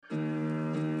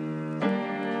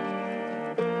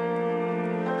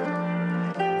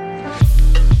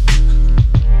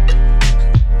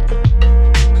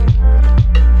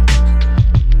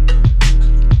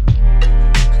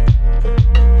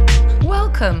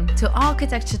Welcome to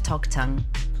Architecture Talk Tongue.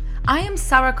 I am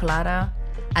Sara Kolata,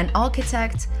 an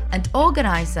architect and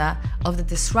organizer of the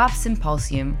Disrupt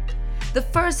Symposium, the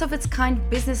first of its kind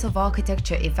business of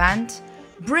architecture event,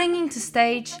 bringing to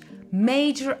stage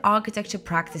major architecture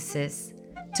practices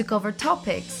to cover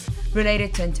topics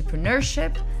related to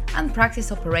entrepreneurship and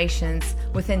practice operations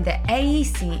within the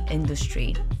AEC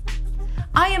industry.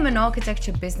 I am an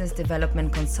architecture business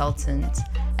development consultant,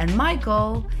 and my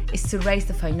goal is to raise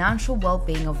the financial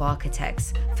well-being of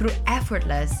architects through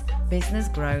effortless business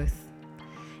growth.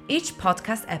 Each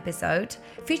podcast episode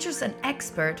features an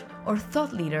expert or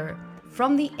thought leader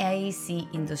from the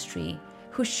AEC industry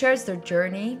who shares their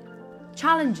journey,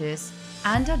 challenges,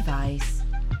 and advice.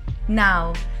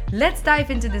 Now, let's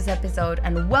dive into this episode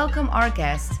and welcome our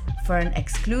guest for an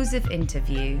exclusive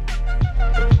interview.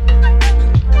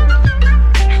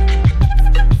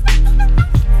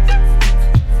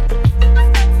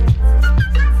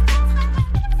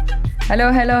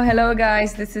 Hello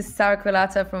guys. This is Sara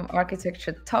Kolata from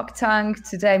Architecture Talk Tongue.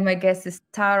 Today my guest is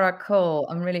Tara Cull.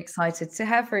 I'm really excited to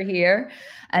have her here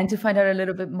and to find out a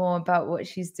little bit more about what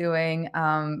she's doing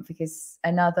because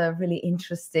another really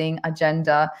interesting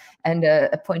agenda and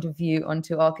a point of view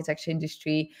onto architecture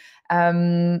industry.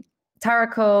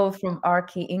 Tara Cull from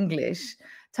Archi English.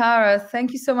 Tara,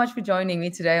 thank you so much for joining me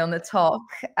today on the talk.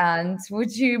 And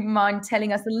would you mind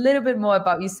telling us a little bit more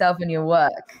about yourself and your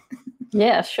work?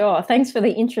 Yeah, sure. Thanks for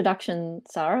the introduction,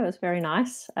 Sarah. It was very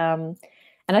nice. And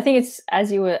I think it's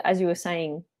as you were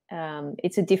saying,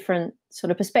 it's a different sort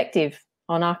of perspective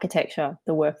on architecture,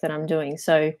 the work that I'm doing.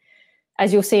 So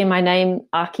as you'll see in my name,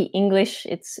 Archi English,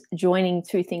 it's joining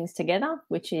two things together,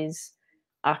 which is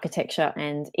architecture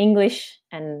and English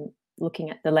and looking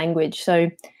at the language.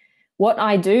 So what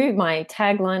I do, my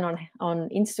tagline on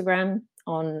Instagram,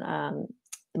 on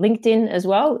LinkedIn as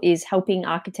well, is helping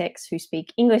architects who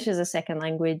speak English as a second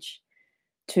language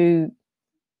to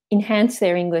enhance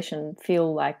their English and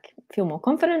feel more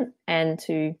confident and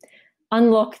to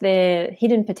unlock their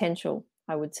hidden potential,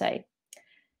 I would say.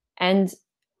 And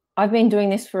I've been doing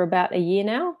this for about a year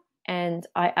now, and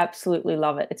I absolutely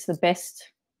love it. It's the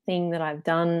best thing that I've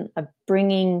done,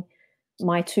 bringing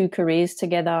my two careers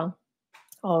together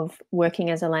of working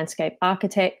as a landscape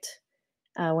architect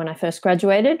when I first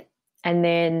graduated. And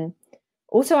then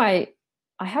also I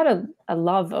had a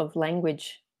love of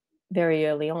language very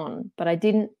early on, but I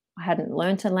hadn't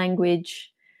learnt a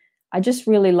language. I just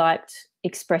really liked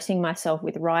expressing myself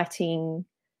with writing,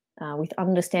 with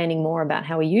understanding more about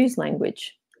how we use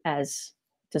language as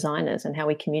designers and how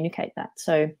we communicate that.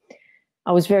 So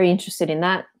I was very interested in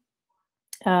that.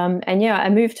 And yeah, I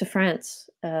moved to France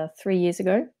almost 3 years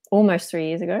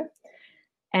ago.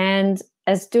 And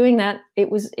as doing that,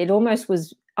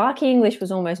 Archi English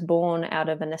was almost born out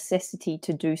of a necessity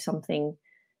to do something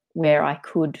where I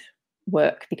could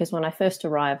work, because when I first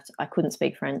arrived, I couldn't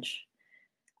speak French.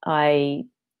 I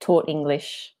taught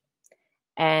English,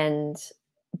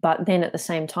 but then at the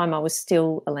same time, I was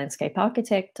still a landscape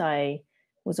architect. I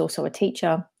was also a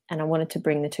teacher, and I wanted to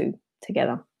bring the two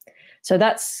together. So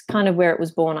that's kind of where it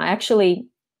was born. I actually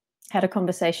had a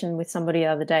conversation with somebody the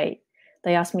other day.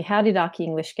 They asked me, how did Archi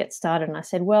English get started? And I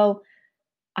said, well,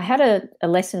 I had a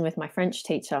lesson with my French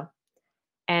teacher,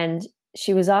 and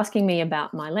she was asking me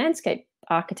about my landscape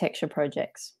architecture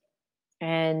projects.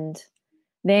 And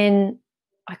then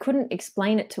I couldn't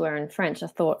explain it to her in French. I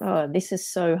thought, oh, this is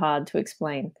so hard to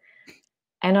explain.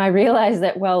 And I realized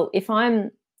that, well, if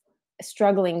I'm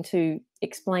struggling to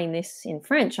explain this in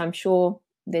French, I'm sure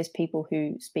there's people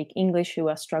who speak English who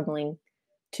are struggling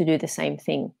to do the same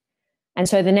thing. And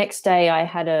so the next day I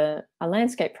had a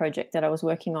landscape project that I was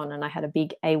working on, and I had a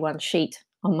big A1 sheet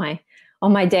on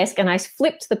my desk, and I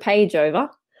flipped the page over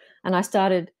and I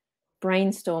started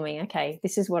brainstorming, okay,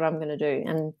 this is what I'm going to do.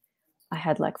 And I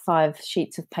had like 5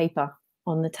 sheets of paper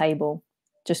on the table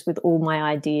just with all my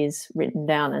ideas written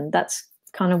down. And that's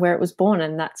kind of where it was born.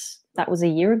 And that was a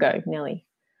year ago nearly.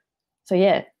 So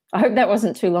yeah, I hope that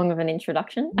wasn't too long of an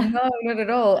introduction. No, not at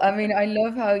all. I mean, I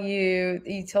love how you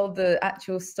told the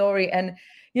actual story, and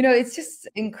it's just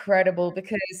incredible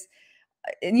because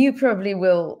you probably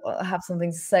will have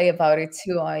something to say about it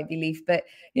too, I believe. But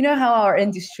you know how our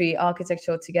industry,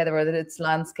 architecture together, whether it's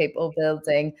landscape or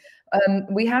building,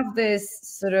 we have this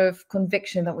sort of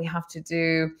conviction that we have to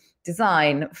do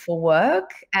design for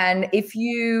work, and if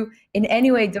you in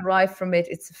any way derive from it,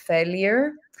 it's a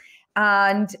failure.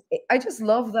 And I just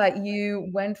love that you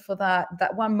went for that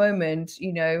one moment,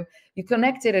 you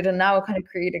connected it and now kind of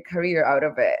create a career out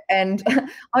of it. And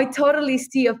I totally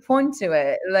see a point to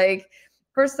it. Like,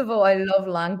 first of all, I love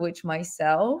language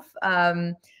myself.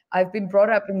 I've been brought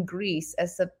up in Greece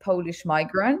as a Polish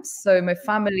migrant. So my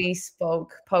family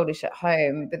spoke Polish at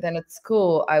home, but then at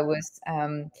school I was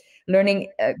learning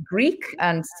Greek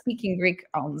and speaking Greek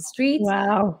on the streets.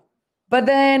 Wow. But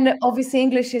then obviously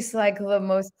English is like the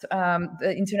most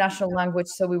the international language,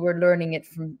 so we were learning it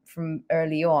from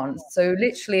early on. So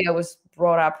literally I was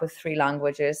brought up with 3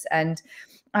 languages, and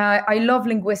I love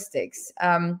linguistics.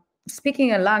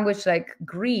 Speaking a language like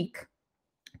Greek,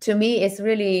 to me, is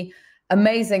really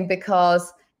amazing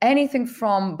because anything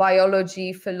from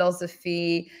biology,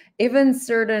 philosophy, even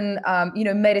certain,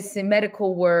 medicine,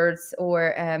 medical words,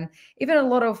 or even a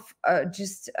lot of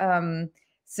just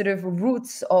sort of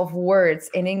roots of words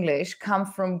in English come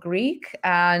from Greek,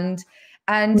 and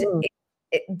Mm.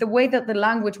 the way that the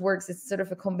language works is sort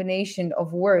of a combination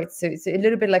of words. So it's a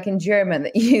little bit like in German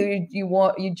that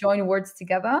you join words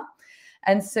together.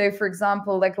 And so, for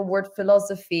example, like a word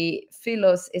philosophy,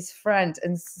 philos is friend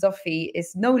and Sophie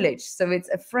is knowledge. So it's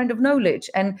a friend of knowledge.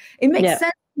 And it makes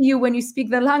sense to you when you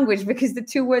speak the language because the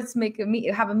 2 words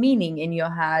have a meaning in your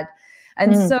head.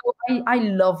 And so I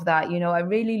love that. I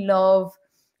really love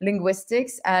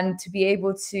linguistics, and to be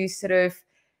able to sort of,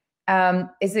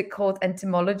 is it called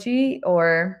entomology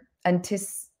or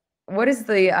what is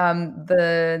the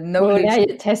knowledge? Well, now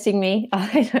you're testing me.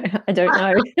 I don't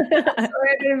know.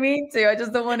 Sorry, I didn't mean to. I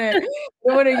just don't want to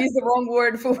use the wrong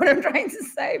word for what I'm trying to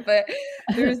say. But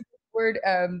there's this word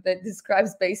that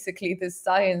describes basically the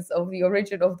science of the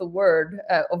origin of the word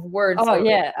of words. Oh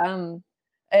yeah.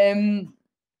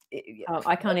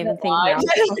 I can't even think now.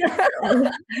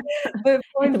 The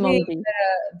point being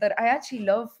that I actually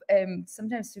love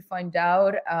sometimes to find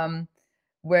out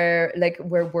where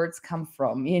words come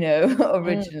from,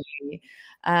 originally.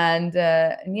 And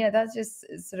yeah, that's just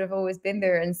sort of always been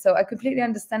there. And so I completely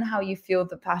understand how you feel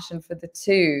the passion for the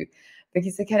 2,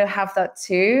 because I kind of have that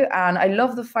too. And I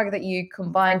love the fact that you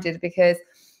combined it, because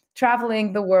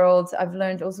traveling the world, I've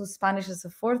learned also Spanish as a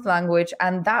 4th language.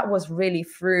 And that was really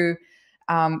through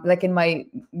like in my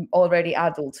already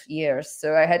adult years.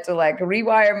 So I had to like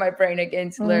rewire my brain again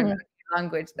to learn a new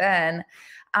language then.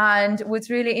 And what's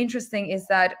really interesting is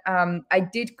that I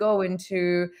did go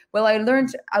into, I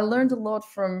learned a lot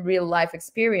from real life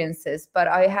experiences, but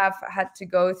I have had to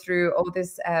go through all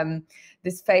this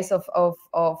this phase of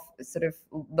sort of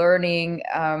learning,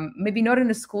 maybe not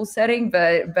in a school setting,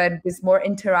 but this more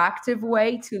interactive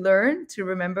way to learn, to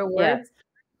remember words.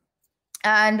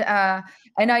 And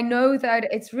I know that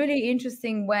it's really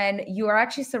interesting when you are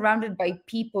actually surrounded by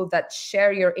people that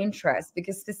share your interests,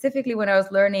 because specifically when I was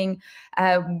learning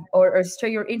or share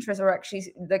your interests, or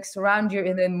actually like surround you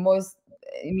in the most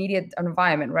immediate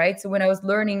environment, right? So when I was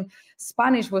learning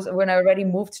Spanish was when I already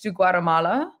moved to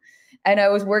Guatemala, and I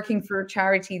was working for a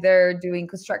charity there doing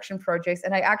construction projects,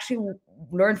 and I actually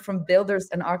learned from builders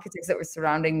and architects that were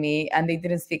surrounding me, and they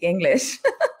didn't speak English.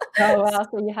 Oh wow!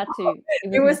 So you had to.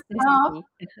 It was tough,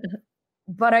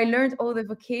 but I learned all the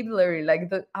vocabulary, like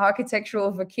the architectural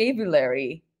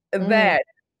vocabulary there.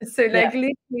 So like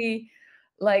literally,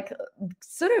 like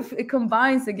sort of it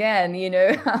combines again,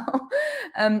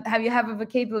 how you have a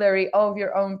vocabulary of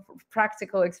your own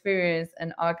practical experience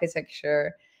and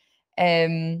architecture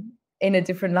in a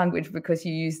different language because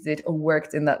you used it or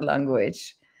worked in that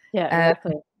language. Yeah,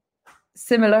 exactly.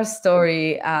 Similar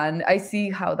story, and I see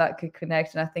how that could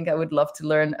connect, and I think I would love to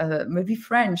learn maybe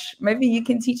French. Maybe you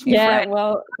can teach me French.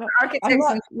 Well,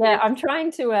 I'm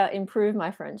trying to improve my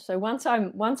French. So once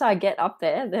I get up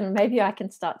there, then maybe I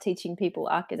can start teaching people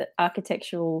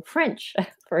architectural French,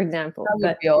 for example. That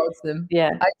would be awesome.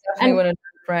 Yeah, I definitely want to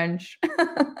learn French.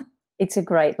 It's a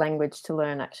great language to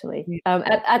learn, actually.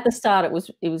 At the start, it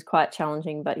was quite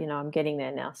challenging, but I'm getting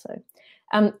there now. So.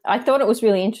 I thought it was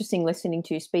really interesting listening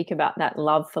to you speak about that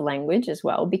love for language as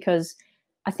well, because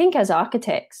I think as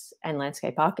architects and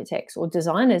landscape architects or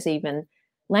designers even,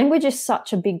 language is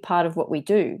such a big part of what we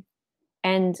do.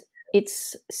 And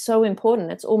it's so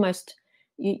important. It's almost,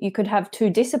 you could have 2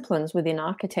 disciplines within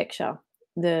architecture,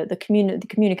 the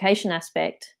communication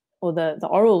aspect, or the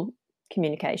oral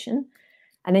communication,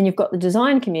 and then you've got the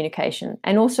design communication.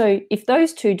 And also, if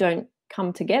those 2 don't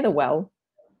come together well,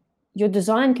 your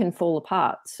design can fall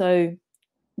apart. So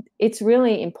it's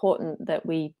really important that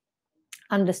we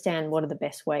understand what are the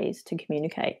best ways to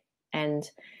communicate,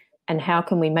 and how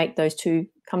can we make those 2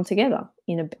 come together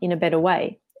in a better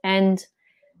way. And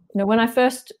when I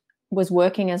first was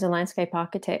working as a landscape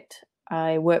architect,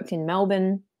 I worked in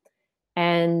Melbourne,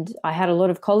 and I had a lot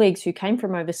of colleagues who came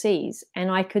from overseas,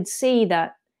 and I could see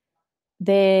that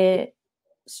their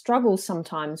struggles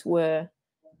sometimes were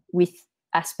with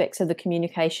aspects of the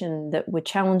communication that were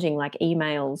challenging, like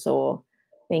emails or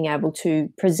being able to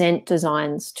present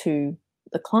designs to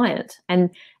the client. And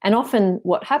often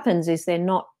what happens is they're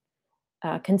not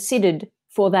considered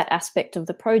for that aspect of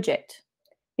the project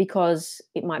because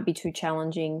it might be too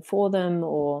challenging for them,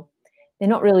 or they're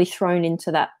not really thrown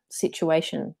into that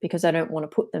situation because I don't want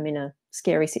to put them in a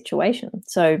scary situation.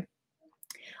 So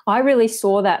I really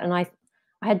saw that, and I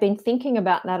had been thinking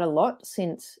about that a lot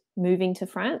since moving to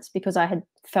France because I had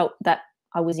felt that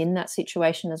I was in that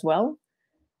situation as well.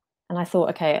 And I thought,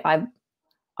 okay,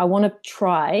 I want to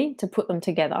try to put them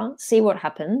together, see what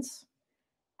happens,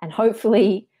 and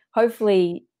hopefully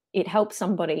it helps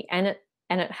somebody. And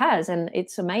it has, and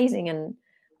it's amazing. And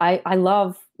I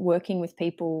love working with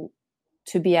people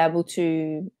to be able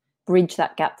to bridge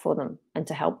that gap for them and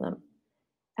to help them.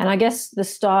 And I guess the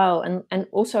style, and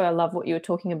also I love what you were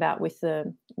talking about with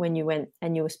when you went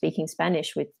and you were speaking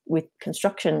Spanish with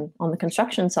construction on the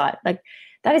construction site. Like,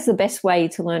 that is the best way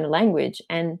to learn a language,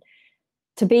 and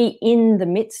to be in the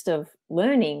midst of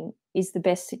learning is the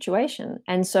best situation.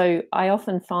 And so I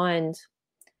often find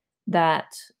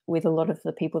that with a lot of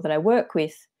the people that I work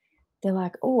with, they're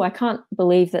like, oh, I can't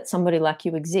believe that somebody like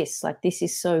you exists. Like, this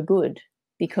is so good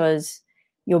because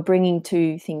you're bringing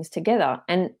two things together.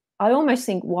 And I almost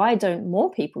think, why don't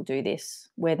more people do this,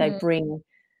 where they bring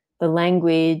the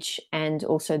language and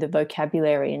also the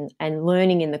vocabulary and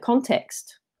learning in the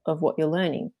context of what you're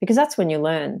learning, because that's when you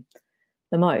learn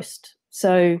the most.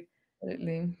 So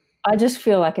Absolutely. I just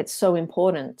feel like it's so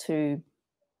important to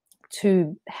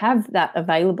have that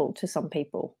available to some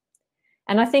people.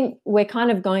 And I think we're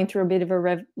kind of going through a bit of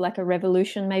a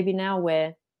revolution maybe now,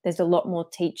 where there's a lot more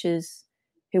teachers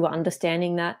who are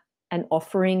understanding that and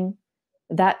offering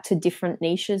that to different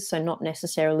niches. So not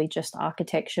necessarily just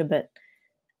architecture, but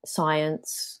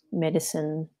science,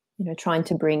 medicine, trying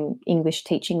to bring English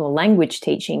teaching or language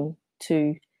teaching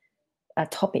to a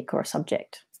topic or a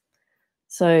subject.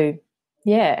 So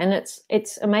yeah, and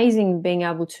it's amazing being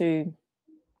able to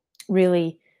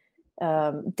really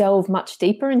delve much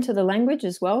deeper into the language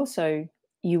as well. So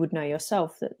you would know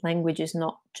yourself that language is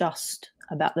not just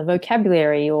about the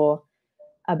vocabulary or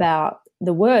about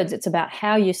the words. It's about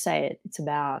how you say it. It's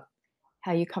about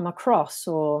how you come across,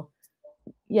 or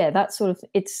that sort of.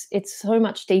 It's so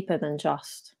much deeper than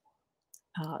just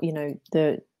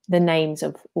the names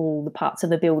of all the parts of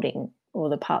the building or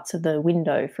the parts of the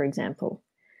window, for example.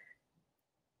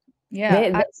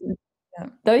 Yeah,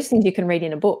 those things you can read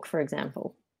in a book, for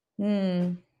example.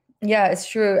 Yeah, it's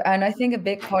true. And I think a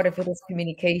big part of it is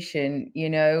communication,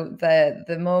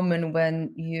 the moment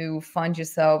when you find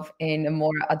yourself in a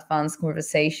more advanced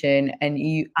conversation and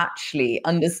you actually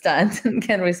understand and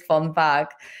can respond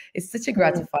back. It's such a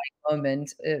gratifying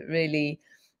moment, really,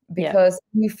 because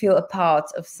you feel a part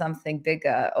of something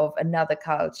bigger, of another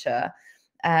culture,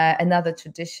 another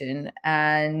tradition,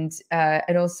 and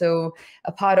also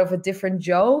a part of a different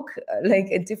joke, like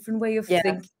a different way of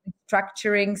thinking,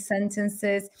 structuring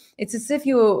sentences. It's as if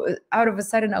you out of a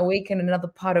sudden awaken another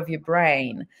part of your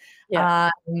brain.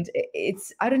 And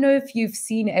I don't know if you've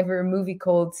seen ever a movie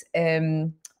called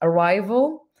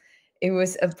Arrival. It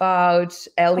was about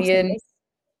aliens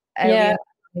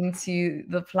into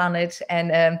the planet,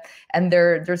 and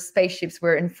their spaceships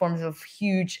were in forms of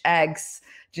huge eggs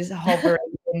just hovering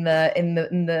in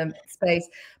the space.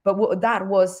 But that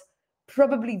was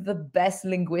probably the best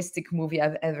linguistic movie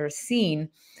I've ever seen.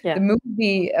 The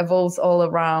movie evolves all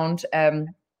around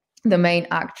the main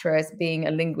actress being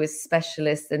a linguist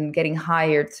specialist and getting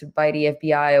hired by the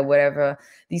FBI or whatever,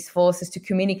 these forces, to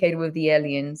communicate with the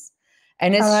aliens.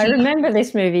 And I remember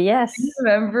this movie, yes. You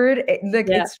remembered it?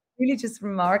 It's really just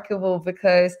remarkable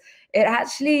because it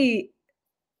actually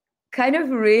kind of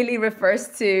really refers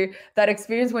to that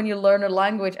experience when you learn a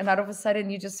language and out of a sudden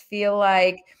you just feel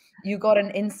like you got an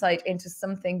insight into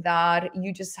something that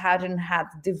you just hadn't had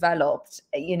developed,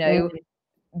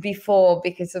 before,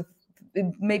 because of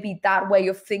maybe that way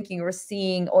of thinking or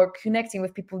seeing or connecting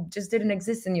with people just didn't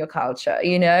exist in your culture,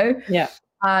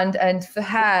 And for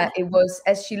her, it was,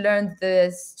 as she learned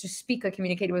this to speak or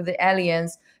communicate with the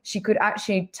aliens, she could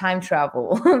actually time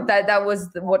travel. that was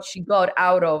what she got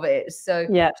out of it. So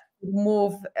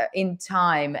move in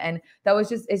time, and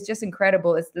it's just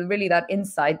incredible. It's really that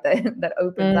insight that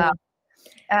opens up.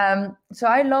 So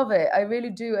I love it. I really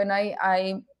do. And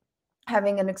I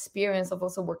having an experience of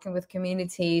also working with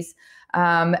communities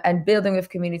and building with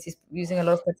communities, using a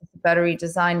lot of participatory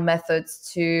design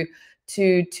methods to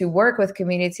work with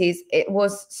communities, it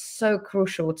was so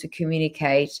crucial to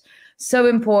communicate, so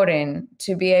important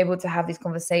to be able to have these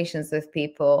conversations with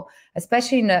people,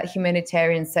 especially in the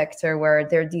humanitarian sector where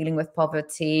they're dealing with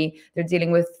poverty, they're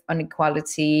dealing with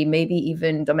inequality, maybe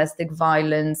even domestic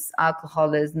violence,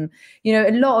 alcoholism,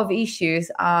 a lot of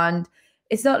issues. And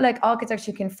it's not like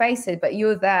architecture can face it, but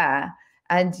you're there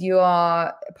and you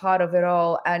are part of it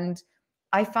all. And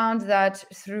I found that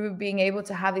through being able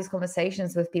to have these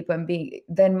conversations with people and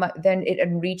then it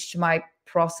enriched my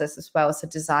process as well as a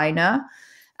designer,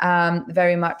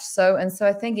 very much so. And so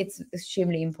I think it's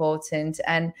extremely important,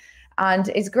 and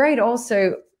it's great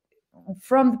also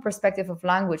from the perspective of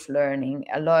language learning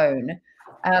alone,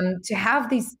 to have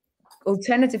these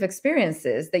alternative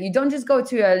experiences, that you don't just go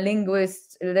to a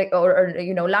linguist or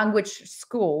language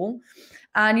school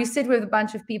and you sit with a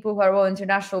bunch of people who are all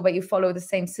international, but you follow the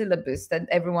same syllabus that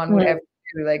everyone would ever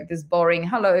do, like this boring,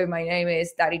 hello, my name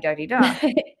is daddy daddy da.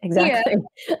 Exactly.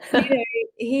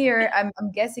 Here I'm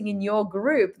guessing in your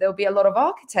group there'll be a lot of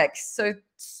architects,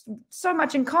 so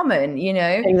much in common,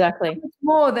 Exactly.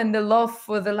 more than the love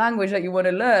for the language that you want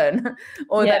to learn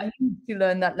or that need to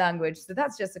learn that language. So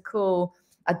that's just a cool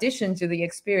addition to the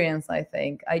experience. I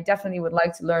think I definitely would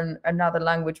like to learn another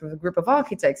language with a group of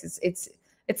architects. It's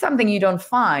something you don't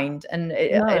find, and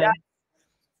it's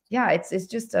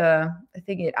just I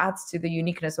think it adds to the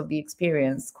uniqueness of the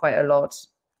experience quite a lot.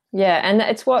 Yeah, and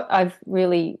it's what I've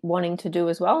really wanting to do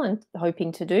as well and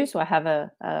hoping to do. So I have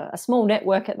a small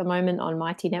network at the moment on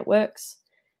Mighty Networks,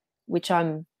 which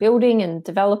I'm building and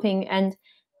developing. And,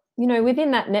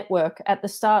 within that network, at the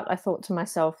start, I thought to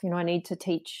myself, I need to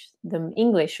teach them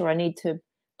English, or I need to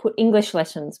put English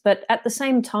lessons. But at the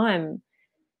same time,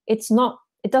 it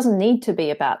doesn't need to be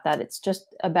about that. It's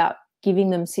just about giving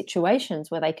them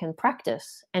situations where they can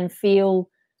practice and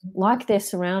feel like they're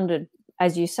surrounded,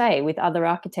 as you say, with other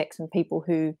architects and people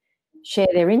who share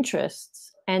their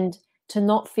interests, and to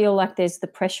not feel like there's the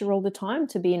pressure all the time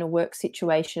to be in a work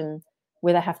situation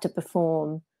where they have to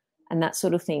perform and that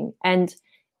sort of thing. And,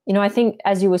 I think,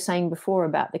 as you were saying before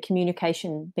about the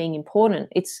communication being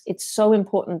important, it's so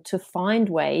important to find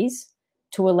ways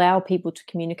to allow people to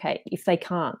communicate if they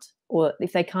can't, or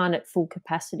if they can't at full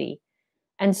capacity.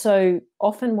 And so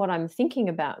often what I'm thinking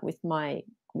about with my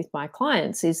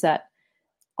clients is that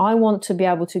I want to be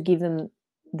able to give them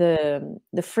the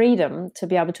freedom to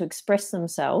be able to express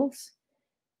themselves,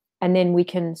 and then we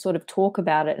can sort of talk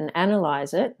about it and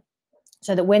analyze it,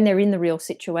 so that when they're in the real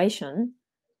situation,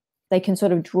 they can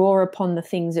sort of draw upon the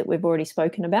things that we've already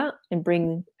spoken about and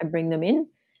bring them in.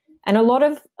 And a lot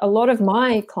of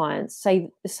my clients say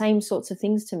the same sorts of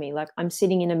things to me. Like, I'm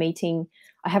sitting in a meeting,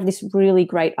 I have this really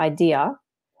great idea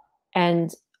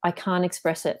and I can't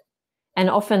express it. And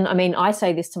often, I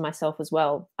say this to myself as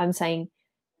well. I'm saying,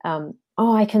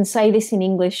 I can say this in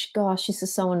English. Gosh, this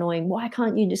is so annoying. Why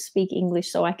can't you just speak English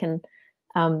so I can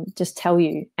just tell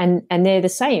you? And they're the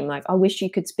same. Like, I wish you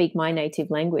could speak my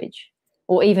native language.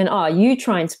 Or even, you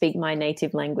try and speak my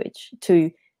native language, to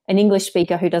an English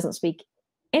speaker who doesn't speak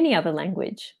any other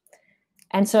language.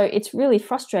 And so it's really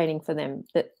frustrating for them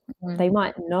that they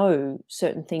might know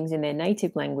certain things in their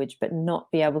native language but not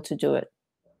be able to do it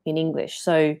in English.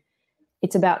 So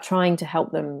it's about trying to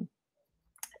help them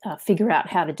figure out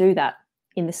how to do that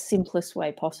in the simplest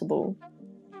way possible.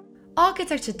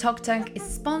 Architecture Talk Tank is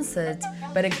sponsored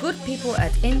by the good people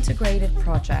at Integrated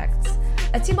Projects,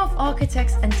 a team of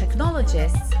architects and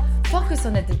technologists focused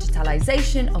on the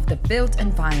digitalization of the built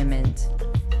environment.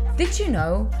 Did you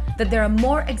know that there are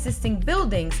more existing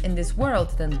buildings in this world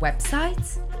than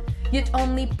websites? Yet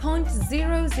only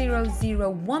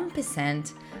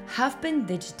 0.0001% have been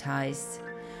digitized.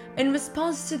 In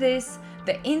response to this,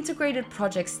 the Integrated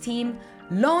Projects team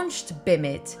launched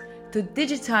BIMIT to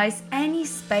digitize any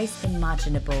space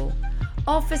imaginable.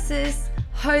 Offices,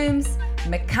 homes,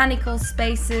 mechanical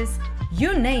spaces,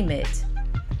 you name it.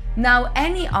 Now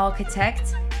any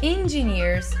architect,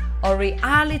 engineers, or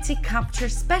reality capture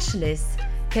specialists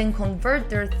can convert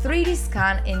their 3D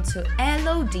scan into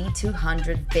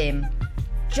LOD200 BIM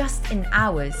just in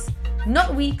hours,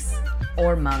 not weeks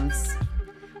or months.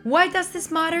 Why does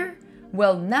this matter?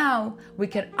 Well, now we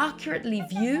can accurately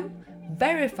view,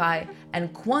 verify,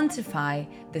 and quantify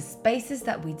the spaces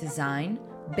that we design,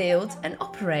 build, and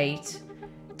operate.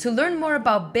 To learn more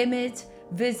about BIMIT,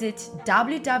 visit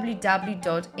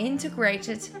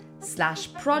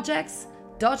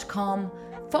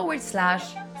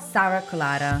www.integrated-projects.com/Sara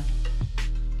Kolata.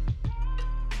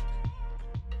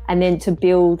 And then to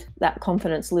build that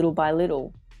confidence little by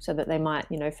little, so that they might,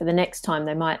 for the next time,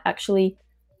 they might actually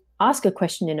ask a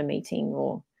question in a meeting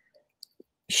or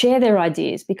share their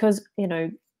ideas, because,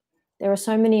 there are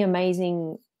so many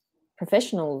amazing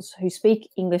professionals who speak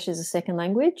English as a second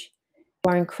language, who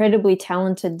are incredibly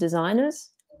talented designers,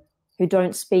 who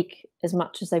don't speak as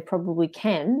much as they probably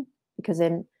can because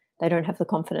then they don't have the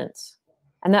confidence.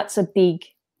 And that's a big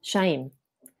shame.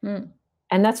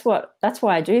 And that's why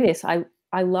I do this. I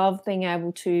love being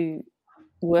able to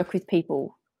work with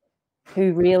people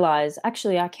who realize,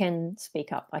 actually, I can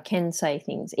speak up, I can say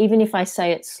things, even if I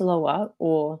say it slower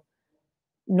or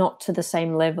not to the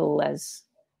same level as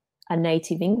a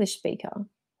native English speaker.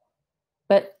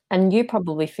 And you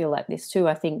probably feel like this too.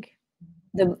 I think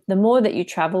the more that you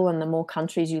travel and the more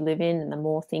countries you live in and the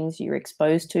more things you're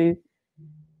exposed to,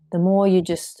 the more you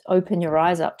just open your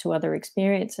eyes up to other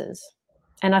experiences.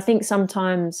 And I think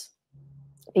sometimes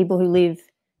people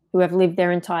who have lived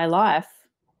their entire life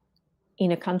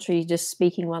in a country just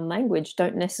speaking one language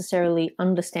don't necessarily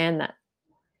understand that.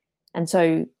 And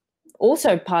so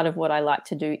also part of what I like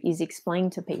to do is explain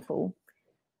to people,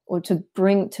 or to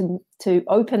bring to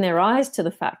open their eyes to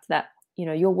the fact that, you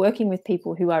know, you're working with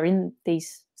people who are in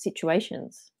these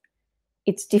situations.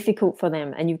 It's difficult for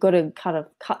them, and you've got to kind of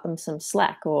cut them some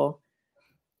slack or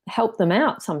help them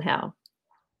out somehow.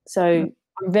 So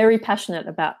I'm very passionate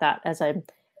about that. As I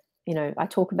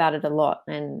talk about it a lot,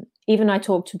 and even I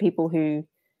talk to people who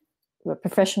are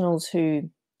professionals who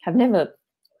have never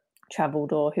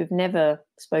traveled or who've never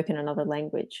spoken another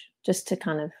language, just to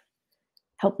kind of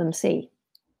help them see.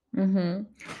 Mm-hmm.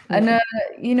 And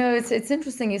it's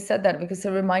interesting you said that, because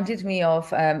it reminded me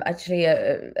of actually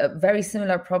a very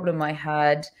similar problem I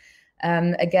had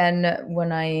again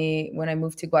when I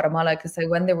moved to Guatemala, because I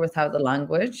went there without the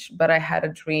language, but I had a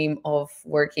dream of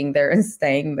working there and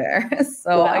staying there.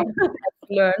 So I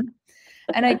learned,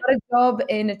 and I got a job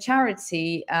in a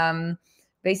charity,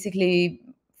 basically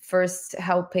first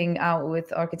helping out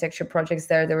with architecture projects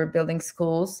there. They were building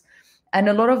schools. And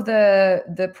a lot of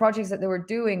the projects that they were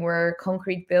doing were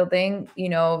concrete building,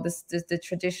 the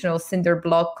traditional cinder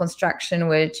block construction,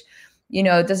 which,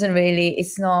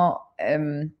 it's not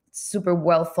super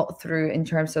well thought through in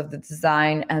terms of the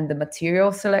design and the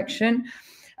material selection.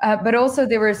 But also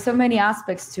there were so many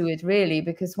aspects to it, really,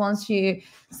 because once you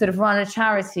sort of run a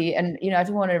charity, and, I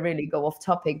don't want to really go off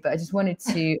topic, but I just wanted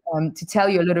to tell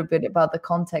you a little bit about the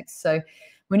context. So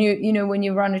when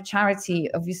you run a charity,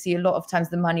 obviously a lot of times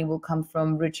the money will come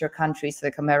from richer countries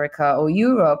like America or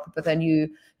Europe, but then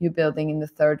you're building in the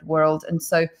third world. And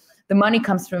so the money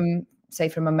comes from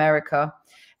America.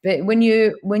 But when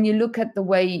you look at the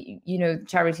way,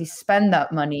 charities spend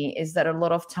that money, is that a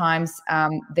lot of times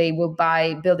they will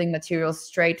buy building materials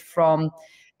straight from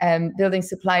building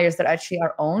suppliers that actually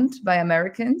are owned by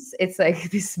Americans. It's like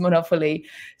this monopoly.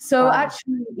 So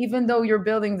actually, even though you're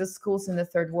building the schools in the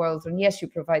third world, and yes, you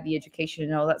provide the education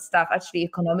and all that stuff, actually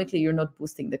economically, you're not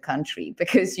boosting the country,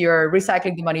 because you're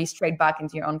recycling the money straight back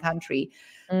into your own country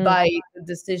by the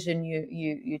decision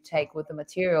you take with the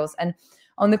materials. And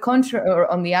on the contrary,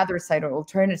 or on the other side, or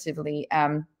alternatively,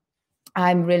 I'm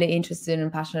really interested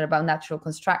and passionate about natural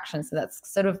construction. So that's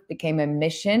sort of became a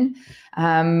mission.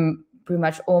 Pretty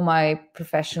much all my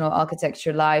professional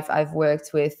architecture life, I've worked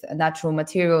with natural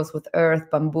materials, with earth,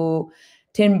 bamboo,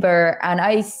 timber, and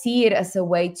I see it as a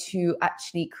way to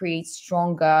actually create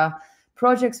stronger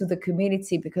projects with the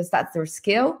community, because that's their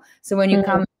skill. So when you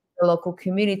come to the local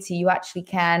community, you actually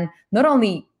can not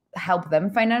only help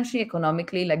them financially,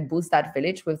 economically, like boost that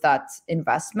village with that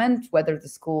investment, whether the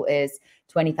school is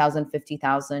 $20,000,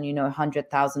 $50,000,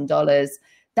 $100,000,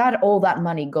 that all that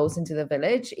money goes into the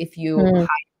village if you hire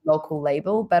a local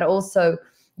label, but also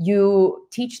you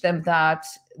teach them that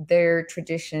their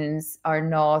traditions are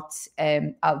not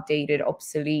outdated,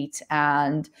 obsolete,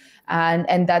 and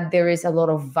that there is a lot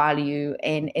of value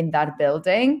in that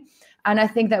building. And I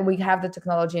think that we have the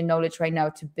technology and knowledge right now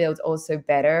to build also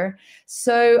better.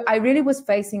 So I really was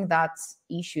facing that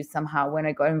issue somehow when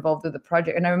I got involved with the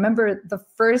project. And I remember the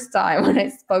first time when I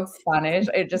spoke Spanish,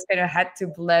 I just kind of had to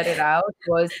blurt it out.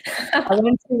 Was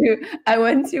I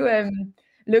went to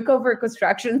look over a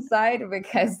construction site,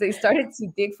 because they started to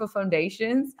dig for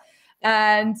foundations,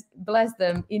 and bless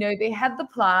them, they had the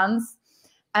plans.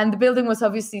 And the building was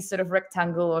obviously sort of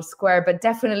rectangle or square, but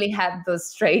definitely had the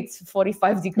straight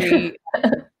 45-degree,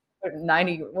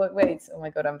 90. Wait, oh my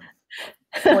God, I'm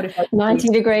 45 90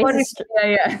 degrees. 40,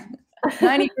 yeah.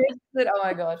 90 degrees. Oh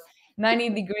my God,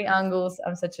 90-degree angles.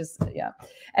 I'm such a, yeah.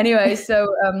 Anyway,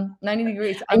 so 90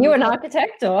 degrees. Are you an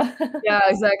architect or? Yeah,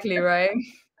 exactly, right.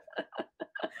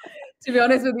 To be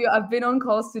honest with you, I've been on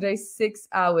calls today 6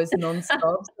 hours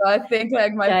nonstop, so I think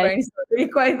like my brain's not really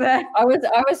quite there.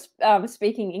 I was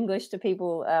speaking English to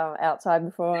people outside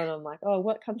before, and I'm like, oh,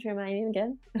 what country am I in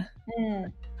again?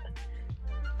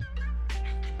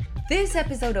 This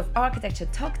episode of Architecture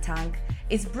Talk Tank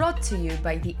is brought to you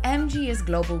by the MGS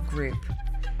Global Group,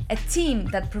 a team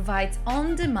that provides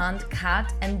on-demand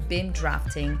CAD and BIM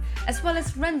drafting, as well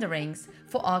as renderings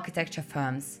for architecture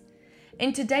firms.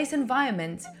 In today's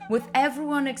environment, with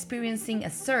everyone experiencing a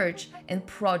surge in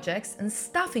projects and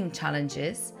staffing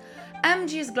challenges,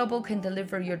 MGS Global can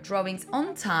deliver your drawings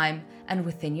on time and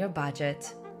within your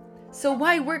budget. So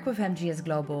why work with MGS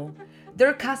Global?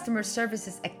 Their customer service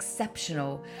is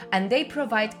exceptional and they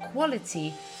provide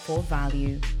quality for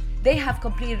value. They have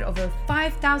completed over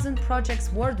 5,000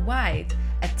 projects worldwide,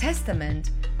 a testament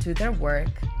to their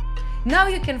work. Now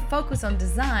you can focus on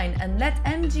design and let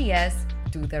MGS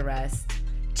do the rest.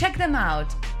 Check them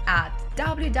out at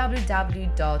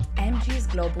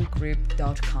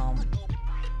www.mgsglobalgroup.com.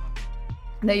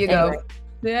 There you go.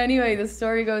 Anyway, the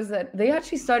story goes that they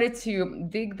actually started to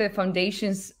dig the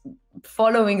foundations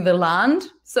following the land.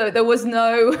 So there was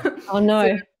no... Oh,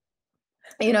 no.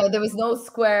 There was no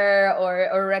square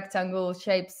or rectangle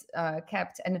shapes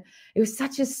kept. And it was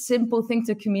such a simple thing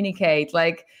to communicate.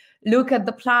 Like, look at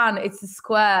the plan, it's a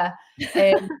square.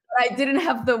 And I didn't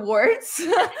have the words.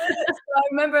 So I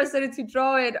remember I started to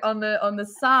draw it on the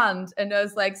sand, and I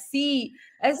was like, sí,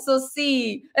 eso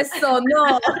sí, eso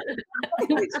no.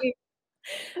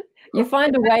 You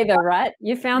find a way though, right?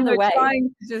 You found the way.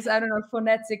 Trying to just, I don't know,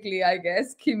 phonetically, I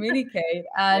guess, communicate.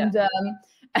 And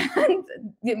and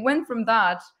it went from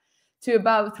that to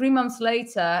about 3 months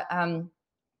later. I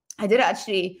did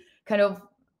actually kind of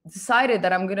decided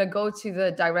that I'm going to go to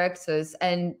the directors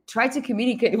and try to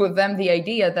communicate with them the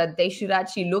idea that they should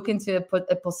actually look into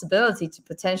a possibility to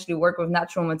potentially work with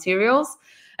natural materials.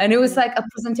 And it was like a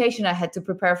presentation I had to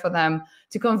prepare for them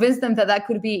to convince them that that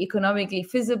could be economically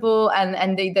feasible,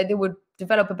 and that they would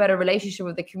develop a better relationship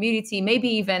with the community, maybe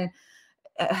even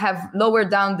have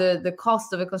lowered down the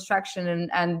cost of a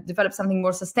construction and develop something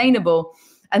more sustainable.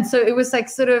 And so it was like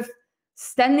sort of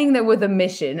standing there with a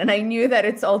mission. And I knew that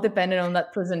it's all dependent on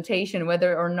that presentation,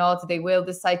 whether or not they will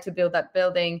decide to build that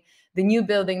building, the new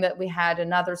building that we had,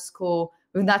 another school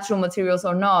with natural materials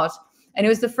or not. And it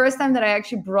was the first time that I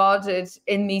actually brought it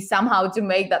in me somehow to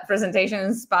make that presentation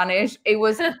in Spanish. It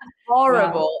was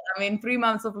horrible. Wow. I mean, 3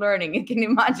 months of learning, you can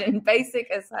imagine, basic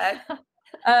as heck.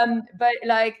 But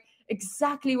like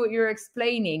exactly what you're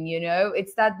explaining,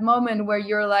 it's that moment where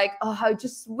you're like, oh, I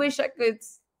just wish I could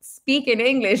speak in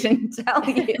English and tell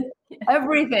you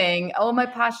everything, all my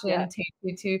passion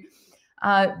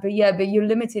but you're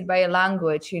limited by a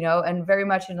language, and very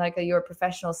much in like your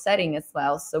professional setting as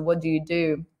well. So what do you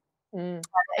do?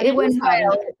 It went hard in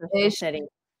a professional setting.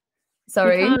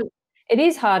 Sorry? It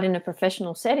is hard in a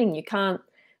professional setting. You can't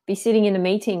be sitting in a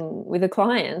meeting with a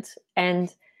client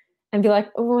and be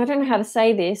like, oh, I don't know how to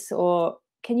say this, or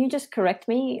can you just correct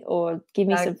me or give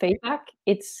me some feedback?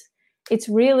 It's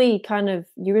really kind of,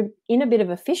 you're in a bit of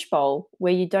a fishbowl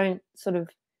where you don't sort of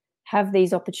have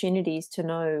these opportunities to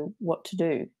know what to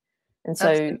do. And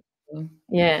so,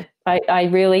 absolutely. I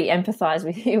really empathize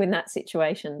with you in that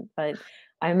situation. But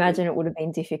I imagine it would have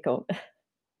been difficult.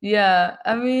 Yeah,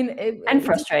 I mean, and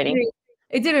frustrating.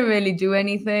 It didn't really do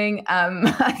anything.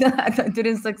 I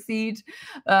didn't succeed,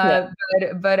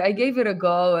 but I gave it a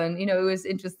go, and it was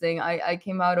interesting. I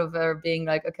came out of there being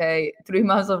like, okay, 3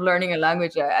 months of learning a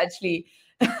language. I actually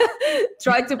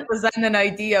tried to present an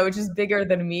idea which is bigger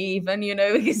than me, even.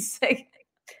 Because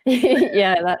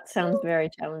yeah, that sounds very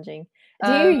challenging.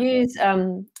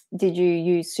 Did you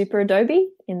use Super Adobe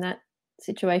in that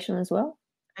situation as well?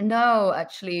 No,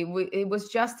 actually, it was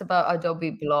just about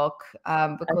Adobe Block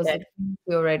because the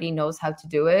community already knows how to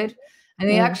do it. And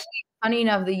they actually, funny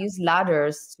enough, they use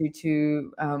ladders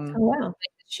to make the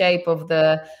shape of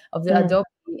the Adobe.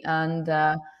 And,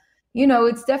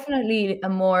 it's definitely a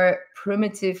more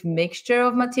primitive mixture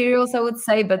of materials, I would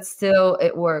say, but still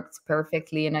it worked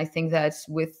perfectly. And I think that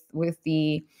with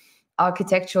the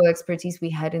architectural expertise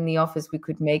we had in the office, we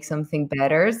could make something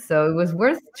better. So it was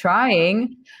worth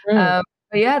trying.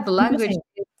 But yeah, the language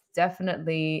is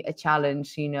definitely a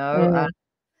challenge, and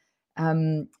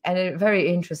a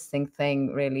very interesting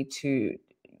thing, really, the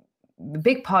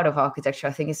big part of architecture,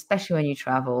 I think, especially when you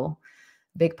travel,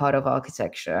 big part of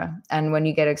architecture, and when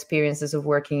you get experiences of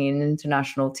working in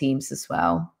international teams as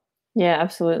well. Yeah,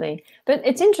 absolutely. But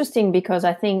it's interesting because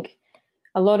I think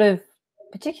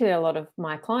particularly a lot of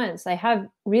my clients, they have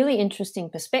really interesting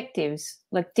perspectives,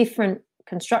 like different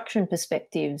construction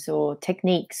perspectives or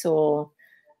techniques or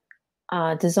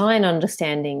design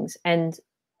understandings, and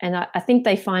I think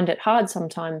they find it hard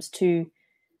sometimes to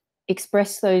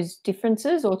express those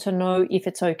differences or to know if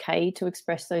it's okay to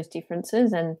express those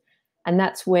differences, and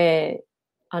that's where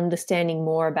understanding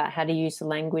more about how to use the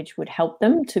language would help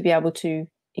them to be able to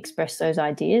express those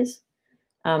ideas.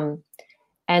 And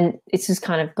it's just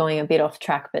kind of going a bit off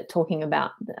track, but talking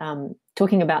about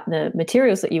the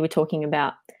materials that you were talking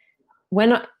about.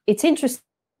 It's interesting.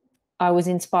 I was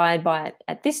inspired by it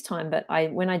at this time, but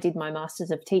when I did my Masters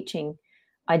of Teaching,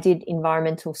 I did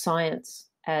environmental science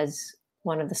as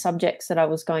one of the subjects that I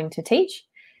was going to teach.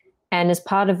 And as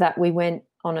part of that, we went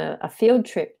on a field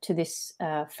trip to this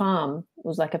farm. It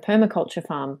was like a permaculture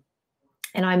farm.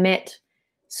 And I met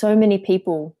so many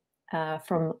people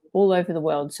from all over the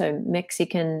world. So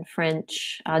Mexican,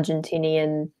 French,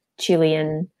 Argentinian,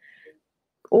 Chilean,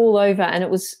 all over. And it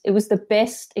was the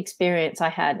best experience I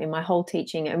had in my whole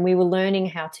teaching. And we were learning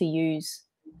how to use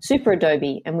Super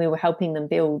Adobe, and we were helping them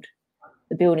build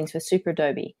the buildings for Super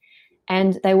Adobe.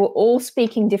 And they were all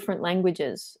speaking different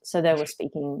languages. So they were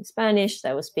speaking Spanish,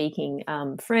 they were speaking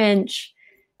French.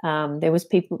 There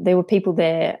were people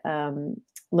there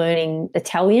learning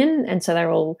Italian, and so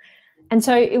they're all. And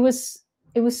so it was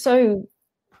so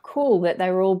cool that they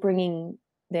were all bringing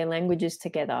their languages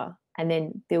together and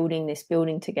then building this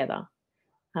building together,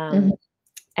 and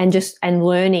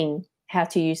learning how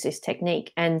to use this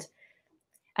technique. And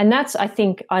that's, I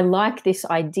think, I like this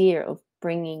idea of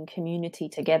bringing community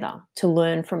together to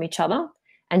learn from each other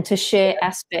and to share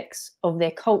aspects of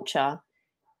their culture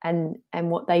and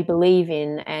what they believe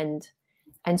in, and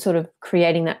sort of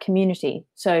creating that community.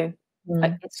 So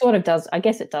it sort of does, I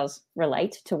guess it does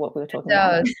relate to what we were talking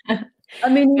about. I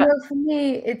mean, for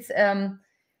me, it's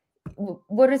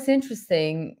what is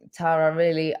interesting, Tara,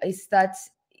 really, is that,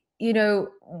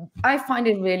 I find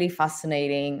it really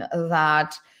fascinating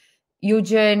that your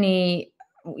journey,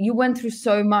 you went through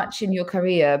so much in your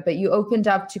career, but you opened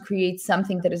up to create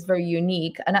something that is very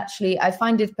unique. And actually, I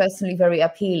find it personally very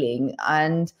appealing.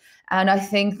 And I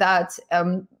think that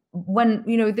when,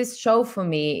 this show for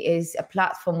me is a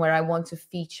platform where I want to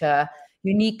feature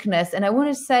uniqueness. And I want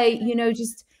to say,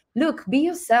 just look, be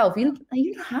yourself. You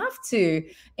don't have to.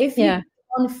 If you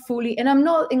aren't fully, and I'm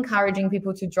not encouraging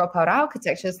people to drop out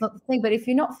architecture, it's not the thing, but if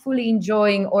you're not fully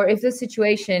enjoying, or if the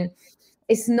situation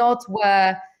is not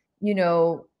where,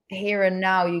 here and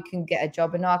now you can get a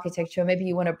job in architecture, maybe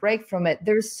you want to break from it,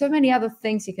 there's so many other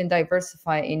things you can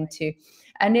diversify into.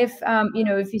 And if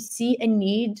if you see a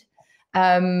need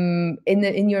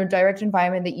in your direct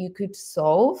environment that you could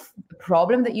solve, a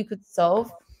problem that you could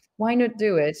solve, why not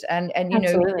do it? And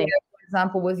Absolutely. for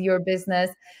example, with your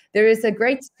business, there is a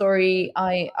great story.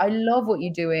 I love what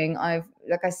you're doing.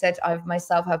 Like I said, I've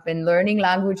myself have been learning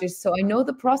languages, so I know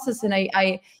the process, and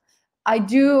I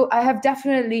have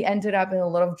definitely ended up in a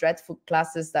lot of dreadful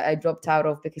classes that I dropped out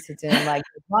of because I didn't like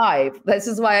the vibe. This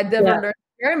is why I never learned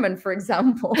German, for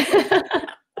example.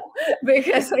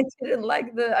 Because I didn't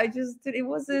like it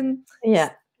wasn't. Yeah.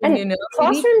 And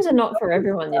classrooms are not for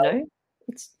everyone,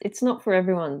 It's not for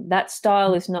everyone. That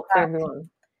style is not for everyone.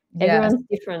 Everyone's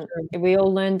different. We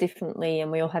all learn differently,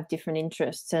 and we all have different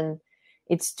interests. And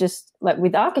it's just like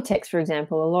with architects, for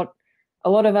example, a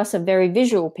lot of us are very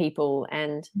visual people,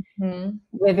 and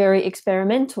we're very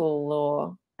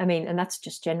experimental, and that's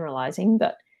just generalizing,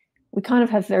 but we kind of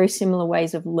have very similar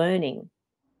ways of learning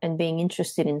and being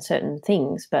interested in certain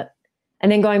things.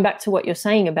 And then going back to what you're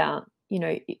saying about,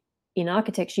 in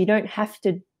architecture, you don't have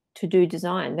to do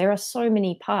design. There are so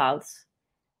many paths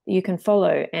that you can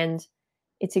follow, and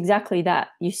it's exactly that.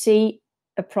 You see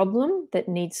a problem that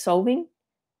needs solving,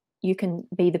 you can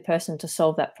be the person to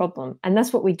solve that problem. And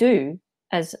that's what we do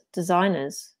as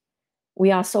designers.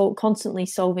 We are constantly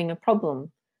solving a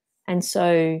problem. And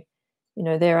so,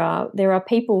 there are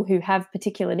people who have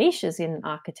particular niches in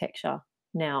architecture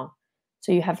now.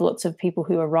 So you have lots of people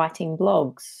who are writing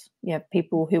blogs. You have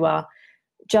people who are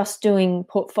just doing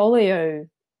portfolio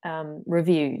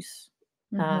reviews,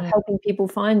 helping people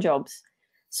find jobs.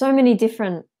 So many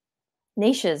different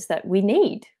niches that we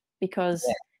need, because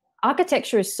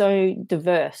architecture is so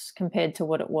diverse compared to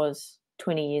what it was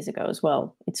 20 years ago as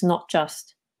well. You're not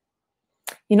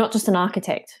just an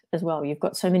architect as well. You've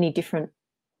got so many different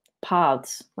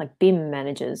paths, like BIM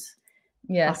managers,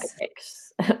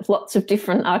 architects, lots of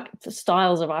different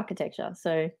styles of architecture.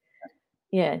 So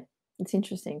it's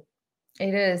interesting.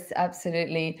 It is,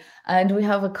 absolutely. And we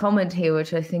have a comment here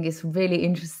which I think is really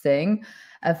interesting.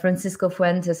 Francisco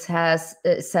Fuentes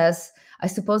says, I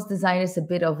suppose design is a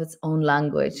bit of its own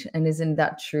language. And isn't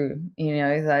that true?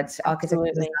 That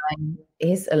architecture design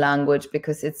is a language,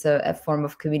 because it's a form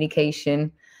of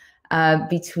communication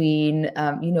between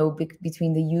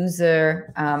the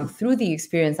user through the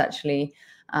experience, actually,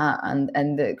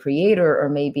 and the creator, or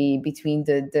maybe between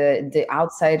the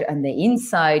outside and the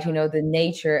inside, the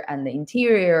nature and the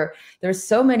interior. There's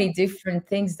so many different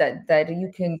things that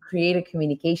you can create a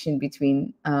communication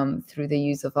between through the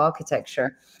use of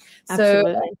architecture.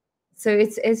 Absolutely. So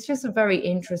it's just a very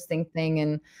interesting thing,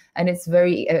 and it's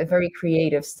very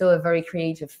creative, still a very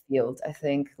creative field. I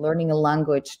think learning a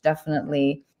language,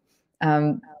 definitely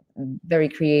very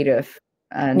creative.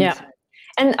 And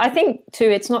I think too,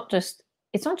 it's not just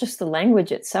it's not just the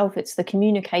language itself, it's the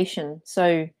communication.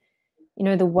 So, you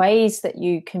know, the ways that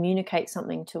you communicate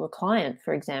something to a client,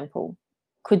 for example,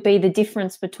 could be the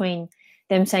difference between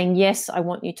them saying, yes, I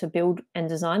want you to build and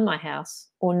design my house,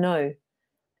 or no.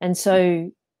 And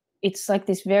so it's like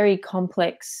this very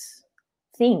complex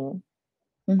thing.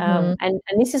 And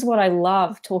this is what I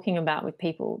love talking about with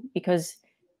people, because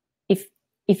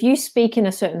if you speak in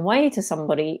a certain way to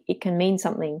somebody, it can mean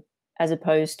something as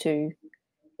opposed to, you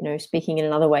know, speaking in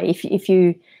another way. If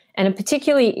you, and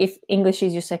particularly if English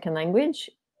is your second language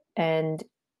and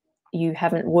you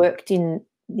haven't worked in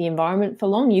the environment for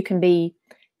long, you can be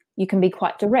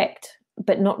quite direct,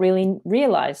 but not really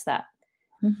realize that.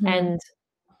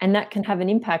 And that can have an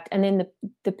impact. And then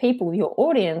the people, your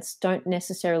audience, don't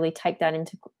necessarily take that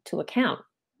into account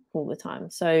all the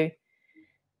time. So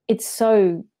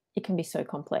it can be so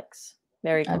complex,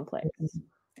 very complex.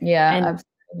 Yeah, and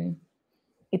absolutely.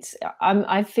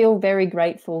 I feel very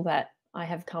grateful that I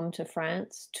have come to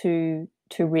France to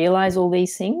realize all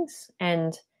these things.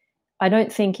 And I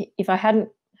don't think if I hadn't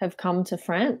have come to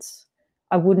France,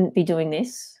 I wouldn't be doing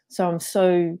this. So I'm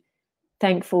so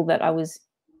thankful that I was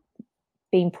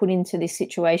being put into this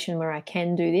situation where I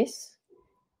can do this.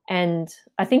 And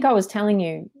I think I was telling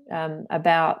you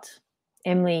about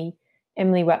Emilie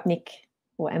Wapnicke,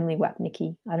 or Emilie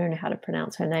Wapnicke, I don't know how to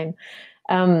pronounce her name,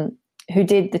 who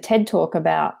did the TED Talk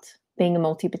about being a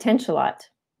multipotentialite.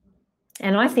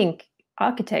 And I think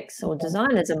architects or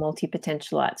designers are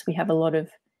multipotentialites. We have a lot of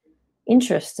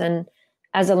interests. And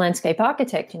as a landscape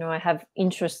architect, you know, I have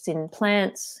interests in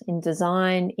plants, in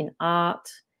design, in art,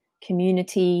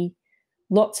 community,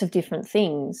 lots of different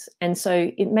things. And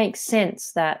so it makes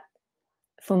sense that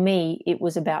for me, it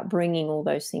was about bringing all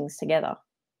those things together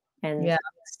and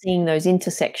seeing those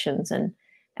intersections and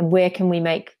where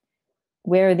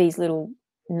are these little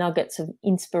nuggets of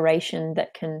inspiration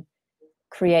that can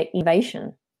create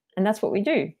innovation. And that's what we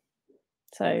do.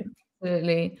 So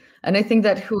absolutely. And I think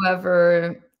that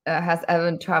whoever has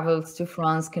ever traveled to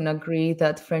France can agree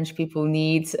that French people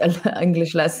need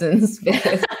English lessons,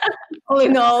 because all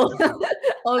in all,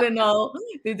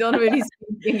 they don't really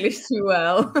speak English too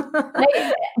well.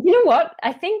 You know what?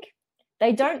 I think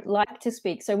they don't like to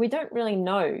speak. So we don't really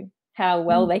know how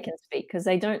well they can speak, because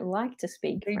they don't like to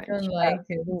speak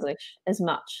English as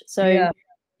much. So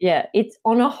yeah, it's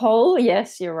on a whole,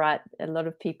 yes, you're right. A lot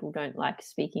of people don't like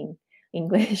speaking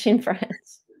English in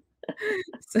France.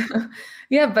 So,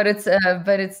 yeah, but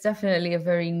it's definitely a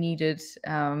very needed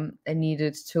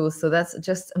tool. So that's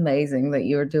just amazing that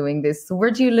you're doing this. So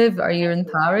where do you live? Are you in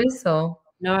Paris or?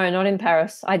 No, not in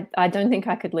Paris. I don't think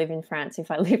I could live in France if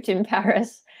I lived in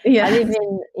Paris. Yeah. I live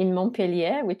in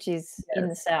Montpellier, which is in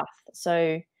the south.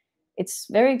 So it's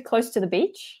very close to the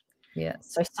beach. Yeah.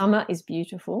 So summer is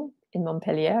beautiful in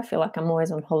Montpellier. I feel like I'm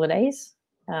always on holidays.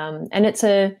 And it's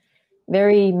a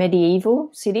very medieval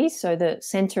city. So the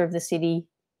center of the city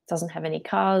doesn't have any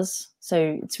cars.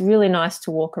 So it's really nice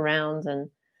to walk around and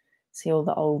see all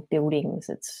the old buildings.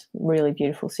 It's a really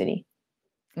beautiful city.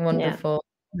 Wonderful.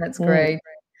 Yeah. That's great.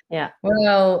 Yeah.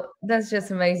 Well, that's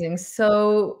just amazing.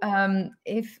 So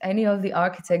if any of the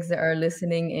architects that are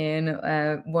listening in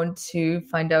want to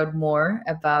find out more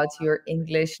about your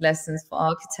English lessons for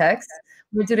architects,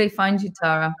 where do they find you,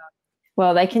 Tara?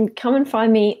 Well, they can come and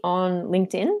find me on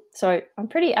LinkedIn. So I'm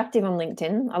pretty active on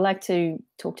LinkedIn. I like to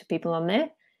talk to people on there.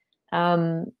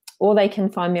 Or they can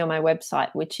find me on my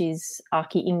website, which is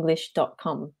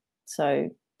archyenglish.com. So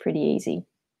pretty easy.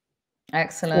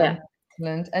 Excellent. Yeah.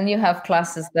 Excellent. And you have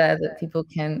classes there that people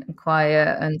can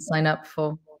acquire and sign up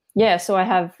for? Yeah, so I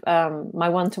have my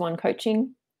one-to-one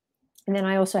coaching. And then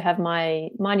I also have my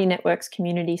Mighty Networks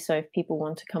community. So if people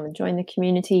want to come and join the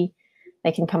community,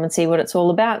 they can come and see what it's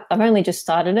all about. I've only just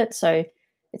started it, so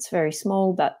it's very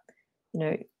small, but you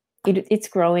know, it's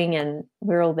growing and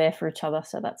we're all there for each other.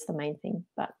 So that's the main thing.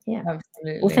 But yeah.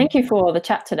 Absolutely. Well, thank you for the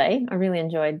chat today. I really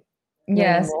enjoyed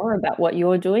learning more about what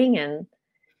you're doing, and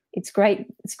it's great.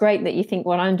 It's great that you think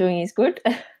what I'm doing is good.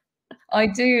 I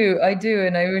do,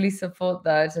 and I really support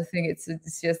that. I think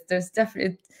it's just, there's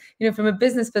definitely, you know, from a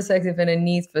business perspective and a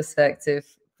needs perspective,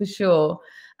 for sure.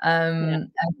 I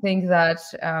think that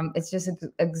it's just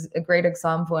a great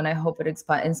example, and I hope it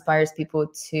inspires people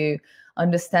to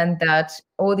understand that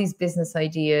all these business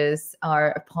ideas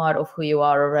are a part of who you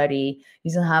are already.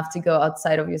 You don't have to go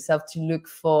outside of yourself to look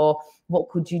for what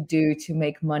could you do to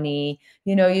make money.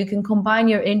 You know, you can combine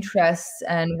your interests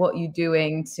and what you're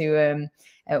doing to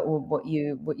or what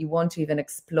you want to even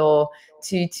explore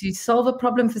to solve a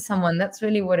problem for someone. That's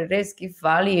really what it is. Give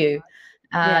value.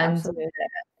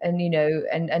 And you know,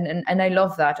 and I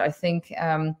love that. I think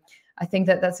I think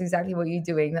that that's exactly what you're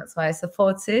doing. That's why I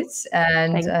support it.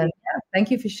 And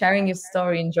thank you for sharing your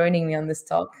story and joining me on this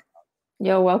talk.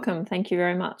 You're welcome. Thank you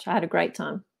very much. I had a great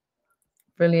time.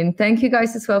 Brilliant. Thank you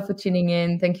guys as well for tuning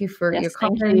in. Thank you for your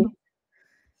comment. Thank you.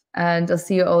 And I'll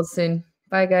see you all soon.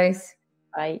 Bye, guys.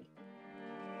 Bye.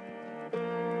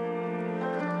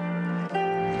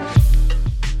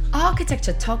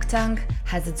 Architecture Talk Tank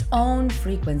has its own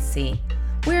frequency.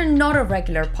 We're not a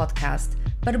regular podcast,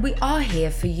 but we are here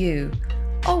for you,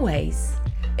 always.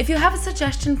 If you have a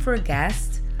suggestion for a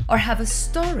guest or have a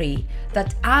story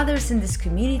that others in this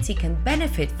community can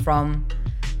benefit from,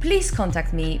 please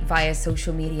contact me via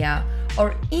social media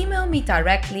or email me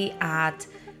directly at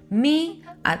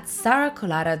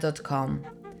me@sarakolata.com.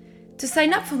 To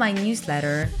sign up for my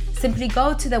newsletter, simply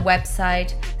go to the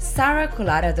website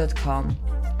sarakolata.com.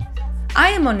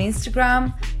 I am on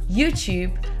Instagram,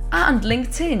 YouTube, and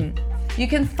LinkedIn. You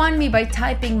can find me by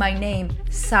typing my name,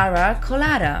 Sara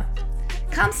Kolata.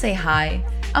 Come say hi.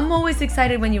 I'm always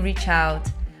excited when you reach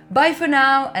out. Bye for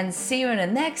now and see you in the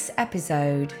next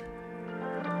episode.